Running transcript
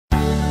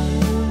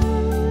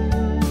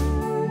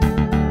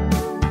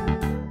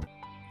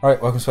Alright,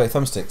 welcome to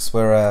Thumbsticks.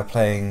 We're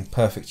playing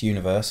Perfect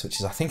Universe,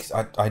 which is,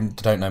 I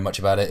don't know much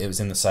about it. It was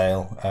in the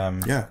sale.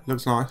 Yeah,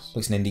 looks nice.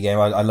 Looks an indie game.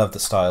 I love the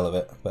style of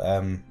it. But I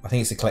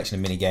think it's a collection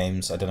of mini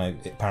games. I don't know,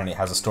 apparently it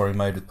has a story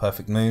mode with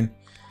Perfect Moon.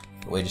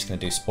 But we're just going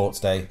to do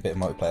Sports Day, a bit of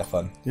multiplayer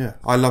fun. Yeah,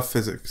 I love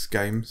physics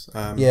games.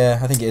 Yeah,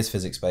 I think it is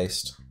physics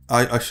based.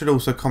 I should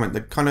also comment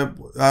that kind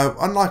of,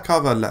 unlike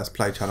other Let's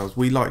Play channels,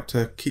 we like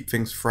to keep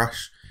things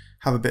fresh,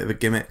 have a bit of a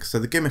gimmick. So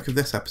the gimmick of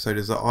this episode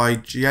is that I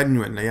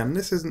genuinely, and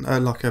this isn't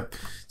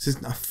this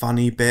isn't a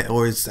funny bit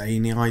or a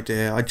zany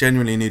idea, I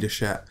genuinely need a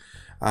shit.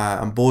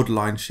 I'm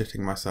borderline shitting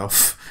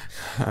myself.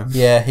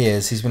 Yeah, he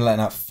is. He's been letting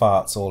out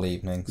farts all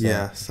evening. So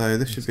yeah, so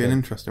this should be an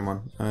interesting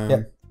one.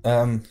 Yep.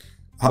 I'm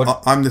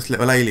this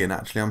little alien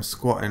actually. I'm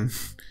squatting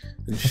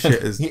and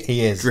shit is,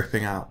 he is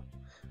dripping out.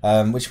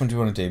 Which one do you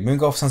want to do? Moon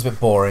golf sounds a bit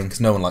boring because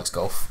no one likes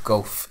golf.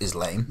 Golf is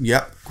lame.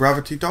 Yep,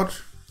 gravity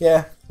dodge.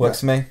 Yeah, works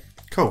for me.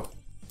 Cool.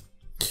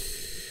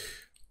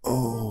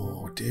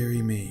 Oh,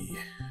 dearie me.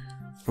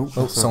 Oh,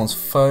 someone's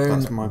phone.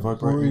 That's my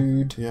vibrating.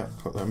 Rude. Yeah,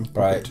 got them.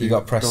 Right, you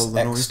got to press dull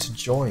the X noise. to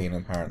join,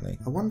 apparently.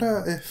 I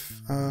wonder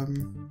if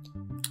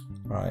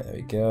Right, there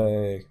we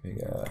go.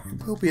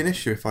 it will be an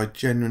issue if I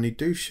genuinely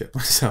do shit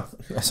myself.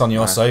 That's on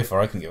your sofa.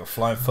 I can give a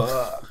flying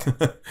fuck.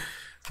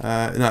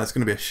 No, it's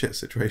going to be a shit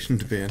situation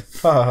to be in.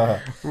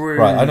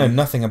 Right, I know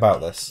nothing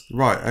about this.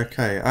 Right,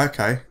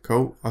 okay,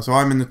 cool. So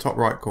I'm in the top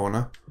right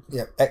corner.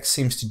 Yep, X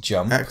seems to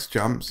jump. X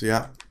jumps,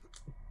 yeah.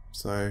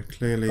 So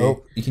clearly...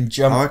 Oh, you can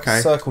jump. Oh, okay.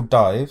 Circle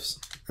dives.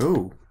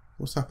 Ooh,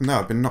 what's happened there?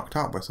 I've been knocked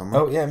out by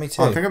someone. Oh, yeah, me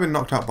too. Oh, I think I've been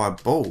knocked out by a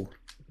ball.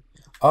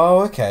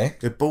 Oh, okay.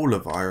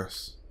 Ebola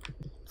virus.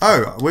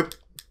 Oh,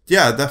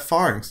 yeah, they're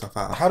firing stuff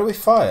out. How do we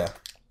fire?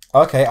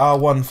 Okay,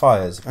 R1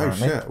 fires, Oh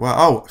apparently. shit! Well,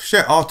 oh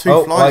shit! R2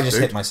 Oh, flies. I just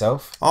dude. hit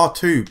myself.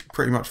 R2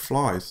 pretty much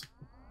flies.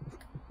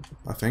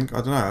 I think.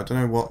 I don't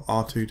know what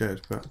R2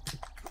 did, but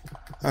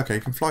okay,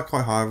 you can fly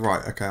quite high.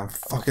 Right. Okay, I'm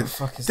fucking. What the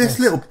fuck is this this?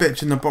 little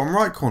bitch in the bottom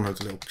right corner is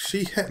a little.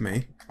 She hit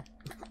me.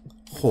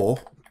 Whore.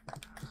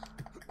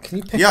 Can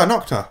you pick Yeah,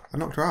 up... I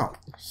knocked her out.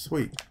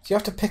 Sweet. Do you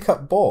have to pick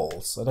up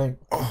balls? I don't...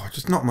 Oh, I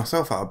just knocked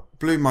myself out. I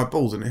blew my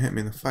balls and it hit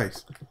me in the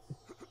face.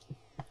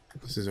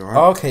 This is alright.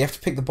 Oh, okay, you have to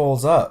pick the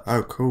balls up.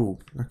 Oh, cool.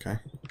 Okay.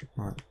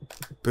 Right.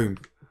 Boom.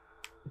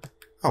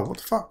 Oh, what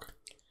the fuck?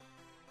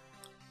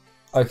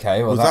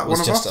 Okay, well that was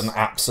one of just us? an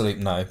absolute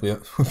no. We were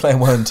playing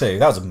 1 and 2.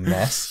 That was a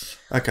mess.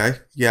 Okay.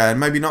 Yeah, and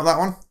maybe not that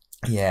one.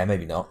 Yeah,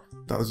 maybe not.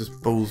 That was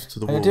just balls to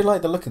the And wall. I do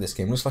like the look of this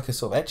game. It looks like a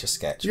sort of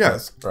Etch-a-Sketch.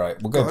 Yes. But,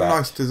 right, we'll go Got back. a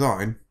nice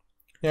design.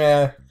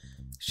 Yeah.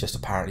 It's just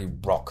apparently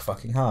rock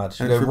fucking hard.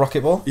 Should we And go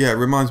rocket ball? Yeah, it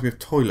reminds me of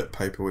toilet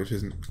paper, which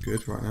isn't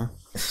good right now.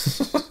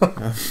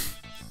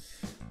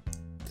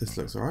 This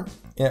looks alright.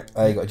 Yeah,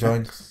 you got to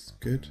join.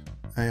 Good.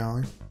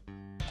 AI.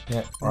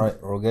 Yeah, alright,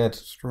 we're all good.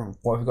 Strong.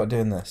 What have we got to do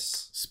in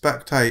this?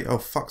 Spectate. Oh,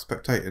 fuck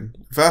spectating.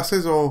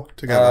 Versus or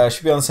together?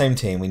 Should be on the same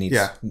team. We need,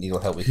 Yeah. need all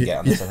the help we can get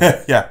on this. I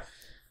think. Yeah.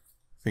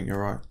 I think you're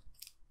right.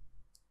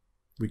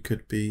 We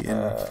could be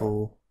in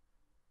for...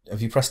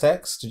 Have you pressed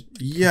X?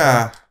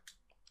 Yeah.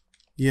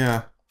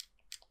 Yeah.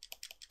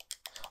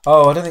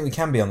 Oh, I don't think we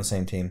can be on the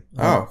same team.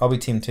 Oh. I'll be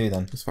team 2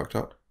 then. That's fucked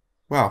up.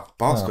 Wow, Oh,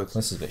 bastards.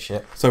 this is a bit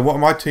shit. So what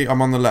am I team?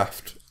 I'm on the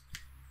left.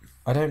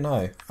 I don't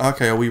know.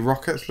 Okay, are we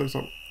rockets? Looks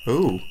like...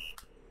 Ooh.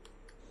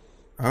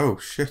 Oh,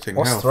 shitting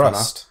What's hell,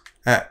 thrust?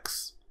 fella.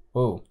 X.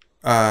 Oh.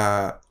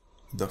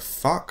 The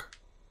fuck?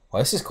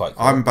 Well, this is quite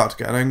cool. I'm about to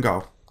get an end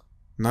goal.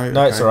 No,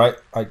 No, okay. it's alright.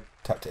 I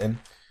tapped it in.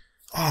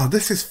 Oh,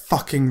 this is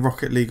fucking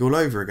Rocket League all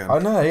over again. I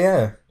know,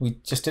 yeah. We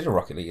just did a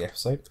Rocket League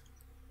episode.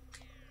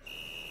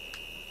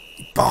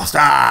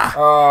 Bastard!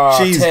 Oh,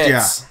 Cheesed tits.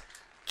 ya.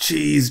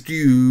 Cheesed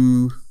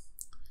you.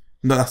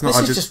 No, that's not.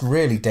 This is just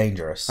really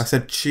dangerous. I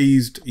said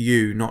cheesed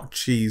you, not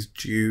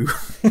cheesed you.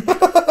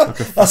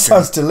 That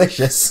sounds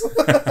delicious.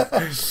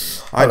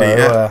 I'd eat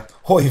it.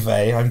 Hoy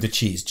vey, I'm the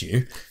cheese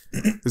Jew.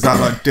 Is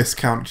that like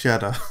discount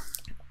cheddar?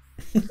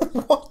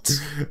 What?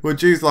 Well,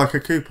 Jews like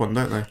a coupon,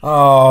 don't they?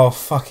 Oh,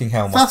 fucking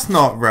hell. That's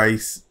not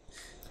race.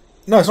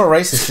 No, it's not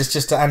racist. It's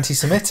just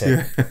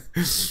anti-Semitic. Yeah.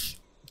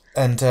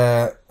 And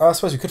I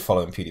suppose we could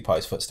follow in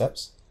PewDiePie's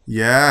footsteps.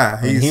 Yeah,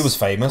 I mean, he was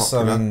famous.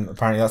 popular. I mean,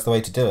 apparently that's the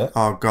way to do it.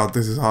 Oh god,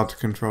 this is hard to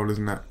control,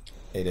 isn't it?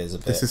 It is a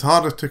bit. This is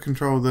harder to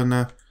control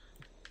than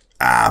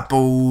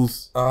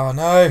balls. Oh,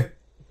 no.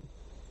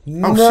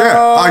 Oh shit!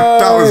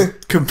 That was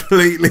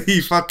completely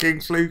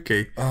fucking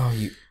fluky. Oh,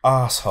 you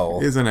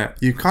asshole. Isn't it?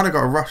 You kind of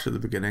got to rush at the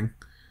beginning.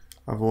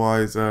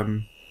 Otherwise,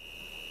 Stay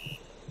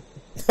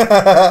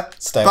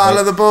battle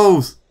of the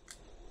balls!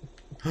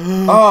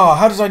 Oh,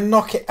 how did I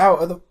knock it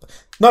out of the...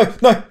 No,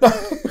 no, no.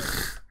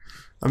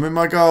 I'm in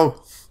my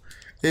goal.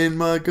 In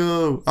my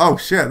goal. Oh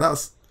shit,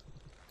 that's...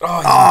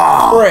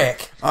 Oh, you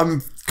prick.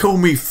 Call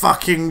me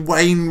fucking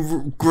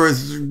Wayne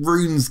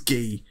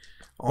Runesky.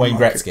 Oh, Wayne my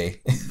Gretzky.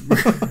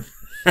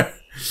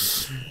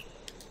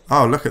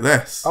 Oh, look at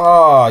this.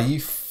 Oh, you...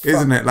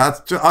 Isn't it,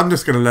 lads? I'm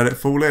just going to let it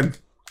fall in.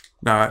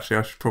 No, actually,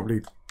 I should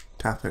probably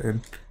tap it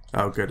in.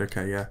 Oh, good.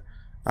 Okay, yeah.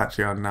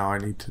 Actually, now I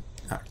need to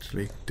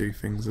actually do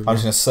things. I'm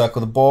just going to circle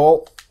the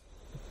ball.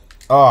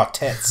 Oh,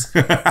 tits.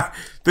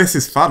 This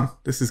is fun.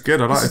 This is good.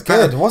 I like This is it.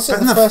 Better- good. What's it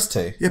better in the than first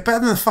two? Yeah, better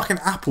than the fucking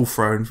apple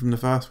throwing from the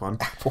first one.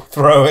 Apple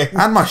throwing.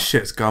 And my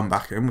shit's gone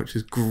back in, which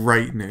is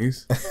great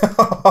news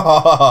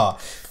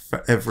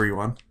for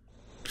everyone.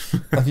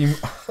 Have you?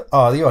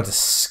 Oh, you are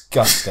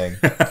disgusting.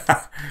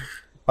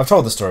 I've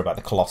told the story about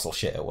the colossal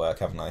shit at work,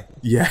 haven't I?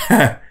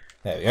 Yeah.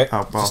 There we go.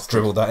 How Just bastard.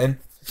 dribbled that in.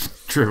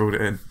 Dribbled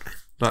it in.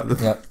 Like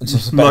the, Yeah, it's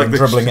just better than the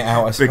dribbling it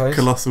out, I big suppose.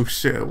 colossal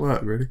shit at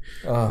work, really.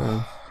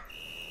 Oh.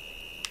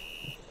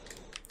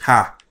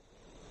 Ha.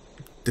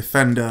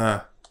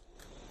 Defender.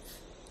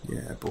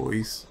 Yeah,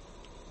 boys.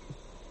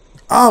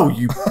 Oh,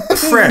 you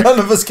prick. None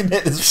of us can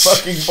hit this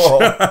fucking ball.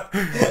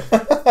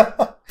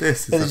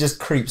 This It is just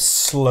creeps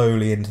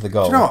slowly into the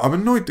goal. Do you know what? I'm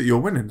annoyed that you're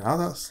winning now.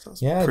 That's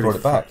Yeah, I pretty brought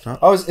it back. fucked up.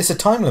 Oh, it's a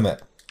time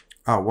limit.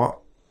 Oh, what?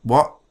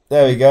 What?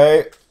 There we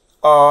go.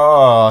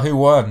 Oh, who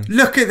won?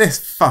 Look at this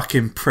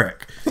fucking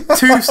prick.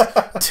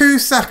 2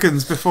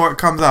 seconds before it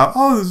comes out.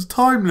 Oh, there's a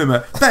time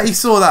limit. Bet he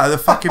saw that at the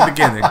fucking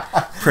beginning.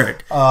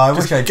 Prick. Oh, I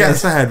Just wish I did.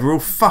 gets ahead. We're all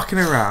fucking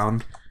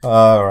around.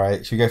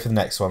 Alright, should we go for the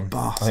next one?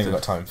 Bastard. I think we've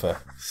got time for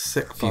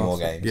Sick. a few more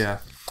games. Yeah.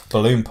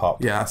 Balloon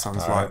pop. Yeah, that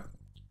sounds Alright. like.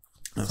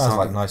 That Sounds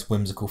like nice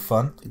whimsical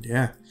fun.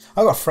 Yeah.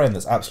 I've got a friend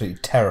that's absolutely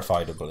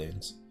terrified of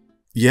balloons.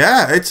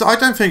 Yeah, it's. I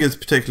don't think it's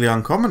particularly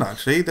uncommon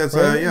actually. There's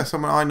Really?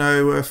 someone I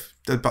know. There's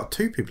about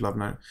 2 people I've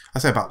known. I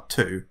say about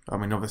 2. I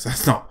mean, obviously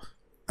that's not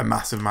a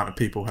massive amount of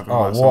people having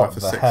Oh, worked somewhere what for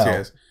the 6 hell?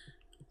 years.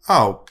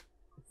 Oh,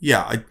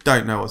 yeah. I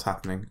don't know what's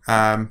happening.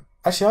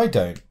 Actually, I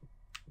don't.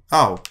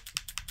 Oh,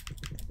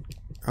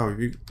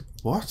 you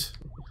what?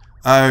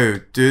 Oh,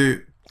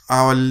 do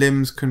our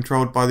limbs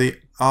controlled by the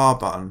R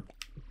button?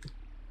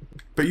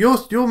 But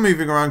you're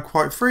moving around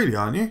quite freely,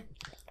 aren't you?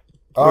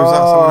 Or is that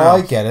someone Oh, I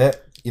else? get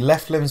it. Your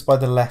left limb's by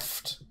the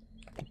left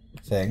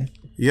thing.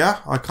 Yeah,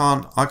 I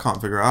can't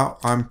figure it out.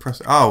 I'm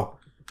pressing. Oh,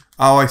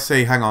 I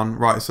see. Hang on.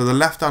 Right. So the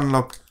left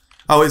analog.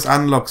 Oh, it's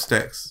analog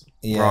sticks.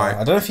 Yeah. Right.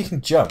 I don't know if you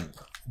can jump.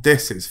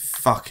 This is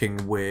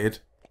fucking weird.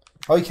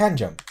 Oh, you can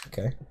jump.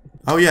 Okay.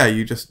 Oh yeah,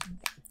 you just.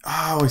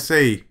 Oh, I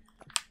see.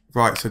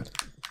 Right. So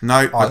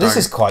no. Oh, I this don't.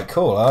 is quite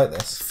cool. I like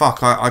this.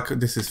 Fuck. I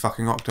could. This is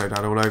fucking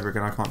Octodad all over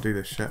again. I can't do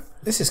this shit.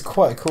 This is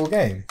quite a cool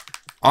game.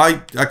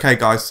 Okay,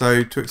 guys.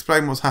 So to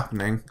explain what's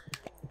happening,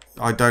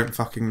 I don't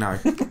fucking know.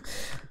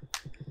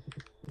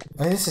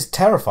 I mean, this is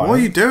terrifying. What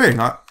are you doing?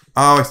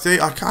 I see.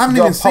 I haven't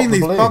You even gotta pop seen the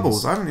these balloons.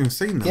 bubbles. I haven't even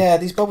seen them. Yeah,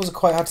 these bubbles are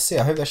quite hard to see.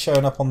 I hope they're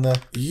showing up on the...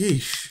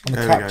 Yeesh. On the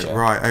There we capture. go.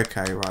 Right,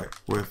 okay, right.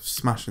 We're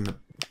smashing the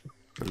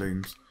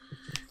balloons.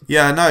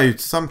 Yeah, no,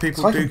 some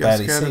people So I do can get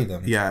barely scared. see of-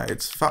 them. Yeah,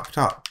 it's fucked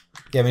up.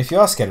 Yeah, I mean, if you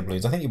are scared of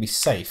balloons, I think you'll be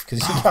safe, because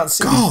you can't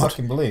see these God.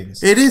 fucking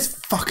balloons. It is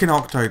fucking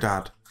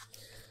Octodad.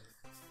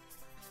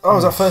 Oh,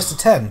 was that first to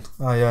 10?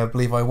 I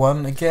believe I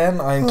won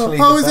again. I am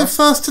clean Oh, with is it that.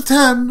 first to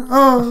 10?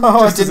 Oh, Oh, I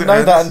just as didn't it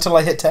know that ends. until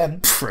I hit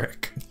 10.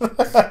 Prick.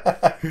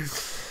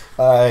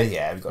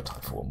 Yeah, we've got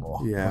time for one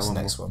more. Yeah, What's one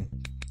the next one?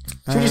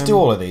 Should we just do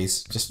all of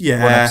these? Just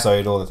yeah. one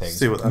episode, all the things.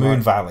 See what they're Moon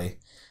like. Valley.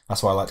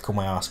 That's what I like to call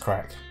my ass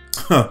crack.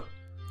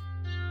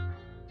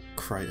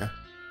 Crater.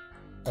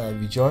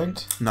 Have you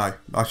joined? No,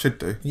 I should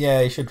do.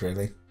 Yeah, you should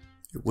really.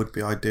 It would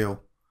be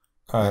ideal.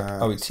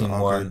 Oh, So team I'll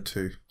go 1.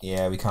 2.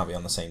 Yeah, we can't be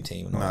on the same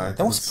team. No,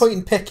 Then what's it's- the point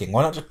in picking?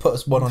 Why not just put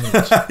us one on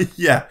each?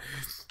 Yeah.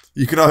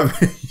 You can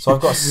either. So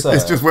I've got Sir.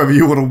 It's just whether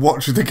you want to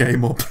watch the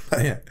game or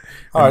play it.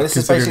 Alright, And this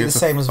is considering basically the it's a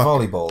same as fuck-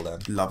 volleyball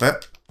then. Love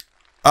it.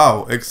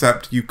 Oh,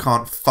 except you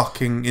can't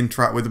fucking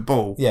interact with the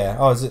ball. Yeah.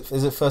 Oh, is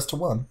it first to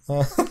 1?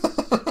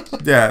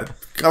 Yeah.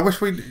 I wish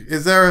we.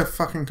 Is there a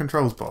fucking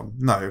controls button?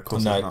 No, of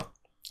course No. there's not.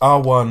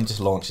 R1 just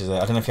launches it. I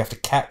don't know if you have to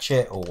catch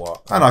it or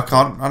what. And I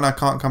can't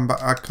come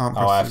back. I can't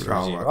press Oh, I have the- to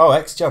resume. right. Oh,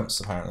 X jumps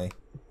apparently.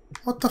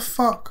 What the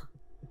fuck?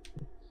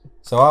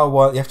 So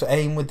R1, you have to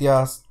aim with the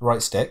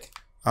right stick,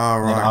 Oh,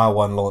 and then right.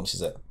 R1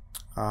 launches it.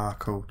 Ah,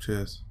 cool.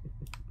 Cheers.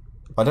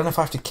 I don't know if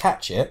I have to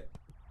catch it.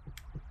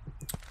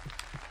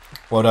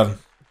 Well done.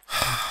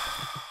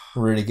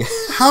 Really good.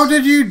 How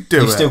did you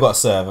do You've it? still got to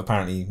serve.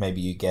 Apparently,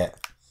 maybe you get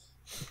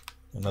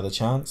another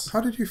chance.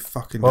 How did you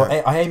fucking Well, do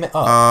it? I aim it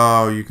up.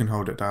 Oh, you can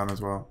hold it down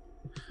as well.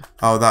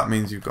 Oh, that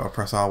means you've got to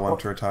press R1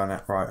 to return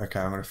it. Right, okay,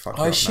 I'm going to fuck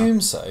you I up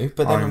assume so,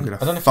 but then I'm I gonna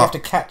don't know if you have to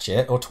fuck- catch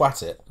it or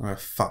twat it. now. I'm going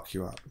to fuck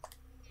you up.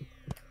 I'm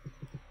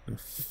going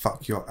to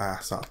fuck your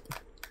ass up.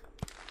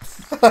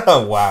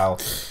 Wow.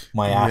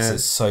 My ass Yeah.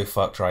 is so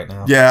fucked right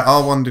now. Yeah,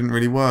 R1 didn't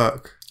really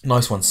work.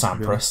 Nice one,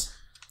 Sampras.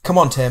 Come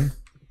on, Tim.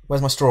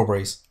 Where's my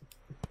strawberries?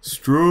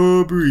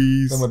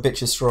 Strawberries. Where my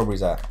bitch's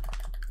strawberries at?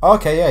 Oh,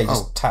 okay, yeah, you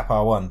just Oh. tap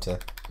R1 to...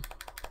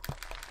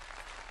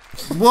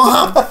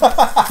 What?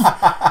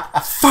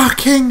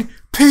 Fucking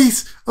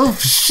piece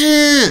of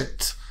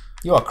shit.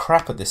 You are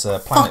crap at this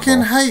planet Fucking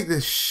ball. hate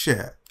this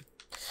shit.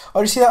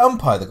 Oh, did you see that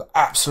umpire that got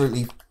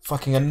absolutely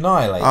fucking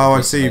annihilated? Oh,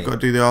 I see. You've recently?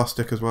 got to do the R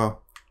stick as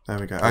well. There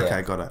we go. Okay,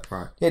 Yeah. got it.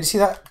 Right. Yeah, did you see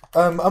that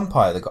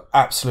umpire that got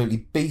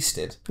absolutely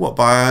beasted? What,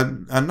 by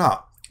a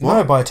nut? What?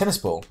 No, by a tennis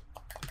ball.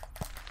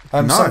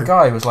 No. Some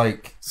guy was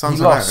like... Sounds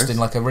he lost hilarious. in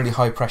like a really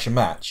high pressure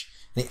match.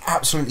 And he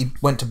absolutely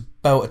went to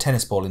belt a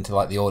tennis ball into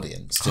like the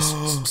audience.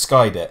 Just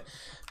skied it.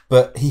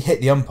 But he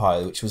hit the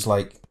umpire, which was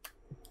like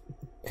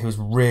who was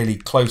really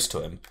close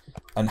to him.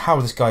 And how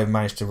this guy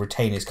managed to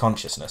retain his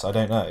consciousness, I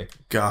don't know.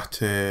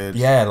 Gutted.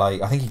 Yeah,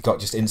 like, I think he got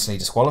just instantly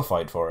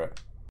disqualified for it.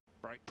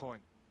 Break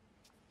point.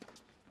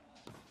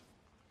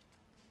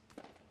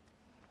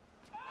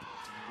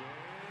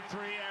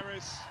 Three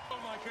errors. Oh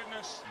my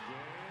goodness.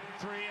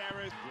 Three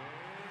errors.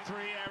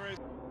 Three errors.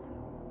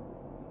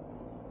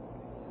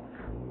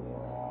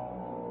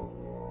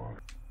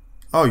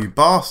 Oh, you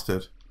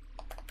bastard.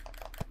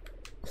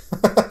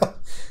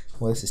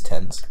 Well, this is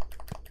tense.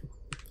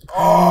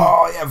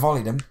 Oh, yeah,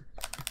 volleyed him.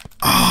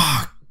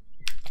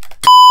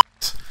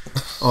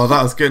 Oh,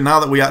 that was good. Now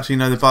that we actually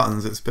know the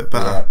buttons, it's a bit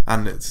better. Yeah.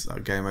 And it's a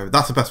game over.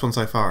 That's the best one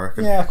so far, I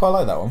reckon. Yeah, I quite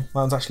like that one. That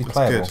one's actually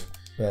playable. Good.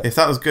 Yeah. If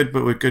that was good,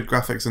 but with good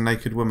graphics and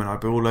naked women, I'd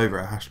be all over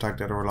it. Hashtag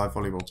Dead or Alive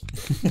Volleyball.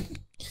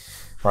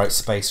 Right,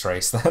 space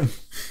race then.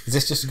 Is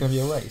this just going to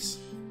be a race?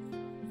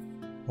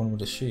 One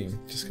would assume.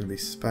 Just going to be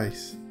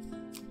space.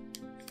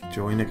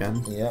 Join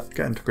again. Yep.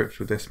 Get into grips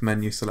with this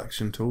menu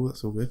selection tool.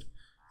 That's all good.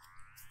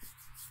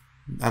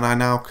 And I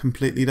now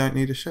completely don't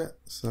need a shit.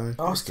 So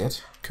Oh, that's good.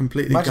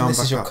 completely Imagine gone this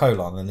back is your up.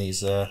 colon and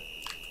these...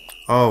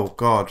 Oh,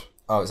 God.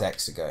 Oh, it's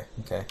X to go.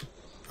 Okay.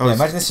 Oh, Yeah, it's-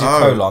 imagine this is your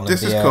colon.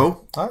 This and is the,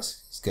 cool. Oh,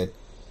 that's good.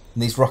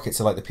 And these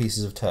rockets are like the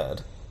pieces of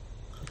turd.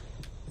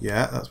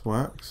 Yeah, that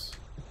works.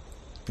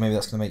 Maybe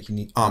that's going to make you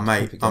need... Oh, need to mate,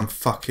 poop again. I'm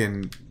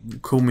fucking...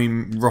 Call me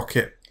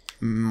Rocket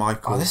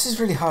Michael. Oh, this is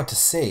really hard to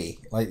see.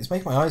 Like, it's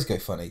making my eyes go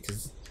funny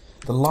because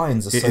the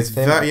lines are so It's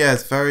thin. very... Yeah,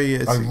 it's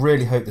very... I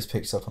really hope this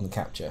picks up on the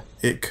capture.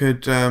 It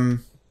could...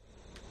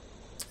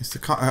 It's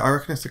the I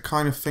reckon it's the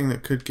kind of thing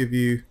that could give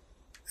you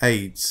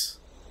AIDS.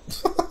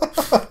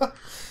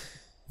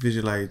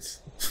 Visual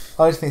AIDS.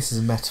 I just think this is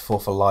a metaphor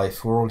for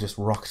life. We're all just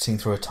rocketing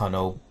through a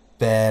tunnel,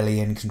 barely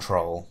in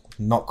control,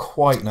 not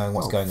quite knowing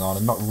what's going on,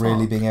 and not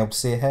really being able to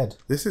see ahead.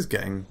 This is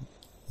getting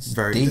deep.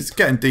 This is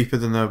getting deeper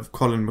than the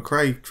Colin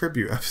McRae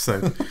tribute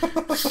episode.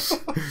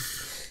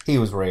 He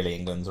was really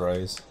England's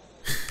Rose.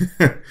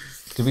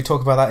 Did we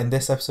talk about that in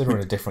this episode or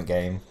in a different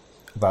game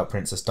about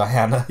Princess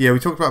Diana? Yeah, we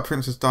talked about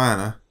Princess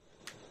Diana,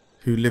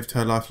 who lived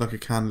her life like a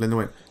candle in the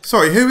wind.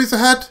 Sorry, who is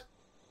ahead?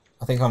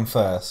 I think I'm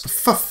first.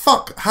 For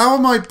fuck, how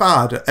am I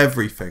bad at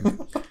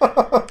everything?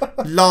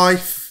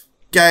 Life,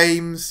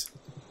 games.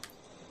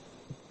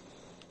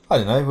 I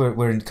don't know.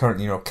 We're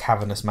currently in a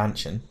cavernous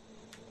mansion,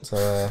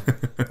 so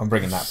I'm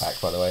bringing that back.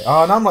 By the way.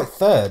 Oh, and I'm like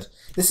third.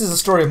 This is the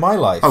story of my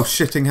life. Oh,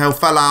 shitting hell,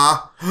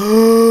 fella.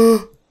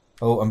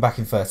 Oh, I'm back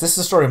in first. This is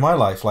the story of my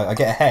life. Like, I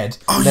get ahead,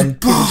 Oh, and then you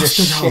people just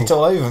bastard. shit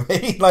all over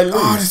me. And I lose.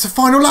 Oh, it's the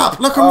final lap.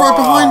 Look, I'm right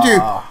behind you.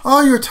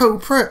 Oh, you're a total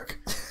prick.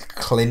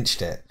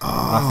 Clinched it. And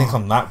I think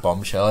on that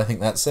bombshell, I think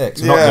that's it.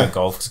 'Cause we're Yeah. not doing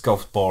golf, because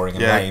golf's boring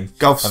and Yeah, lame.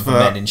 golf's and for- for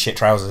men in shit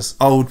trousers.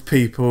 Old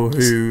people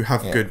who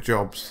have Yeah. good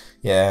jobs.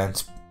 Yeah,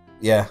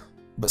 yeah.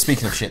 But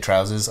speaking of shit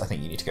trousers, I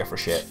think you need to go for a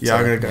shit. Yeah, So,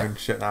 I'm going to go and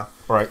shit now.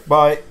 Right,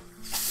 bye.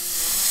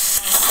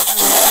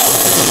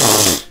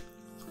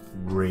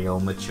 Real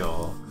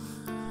mature.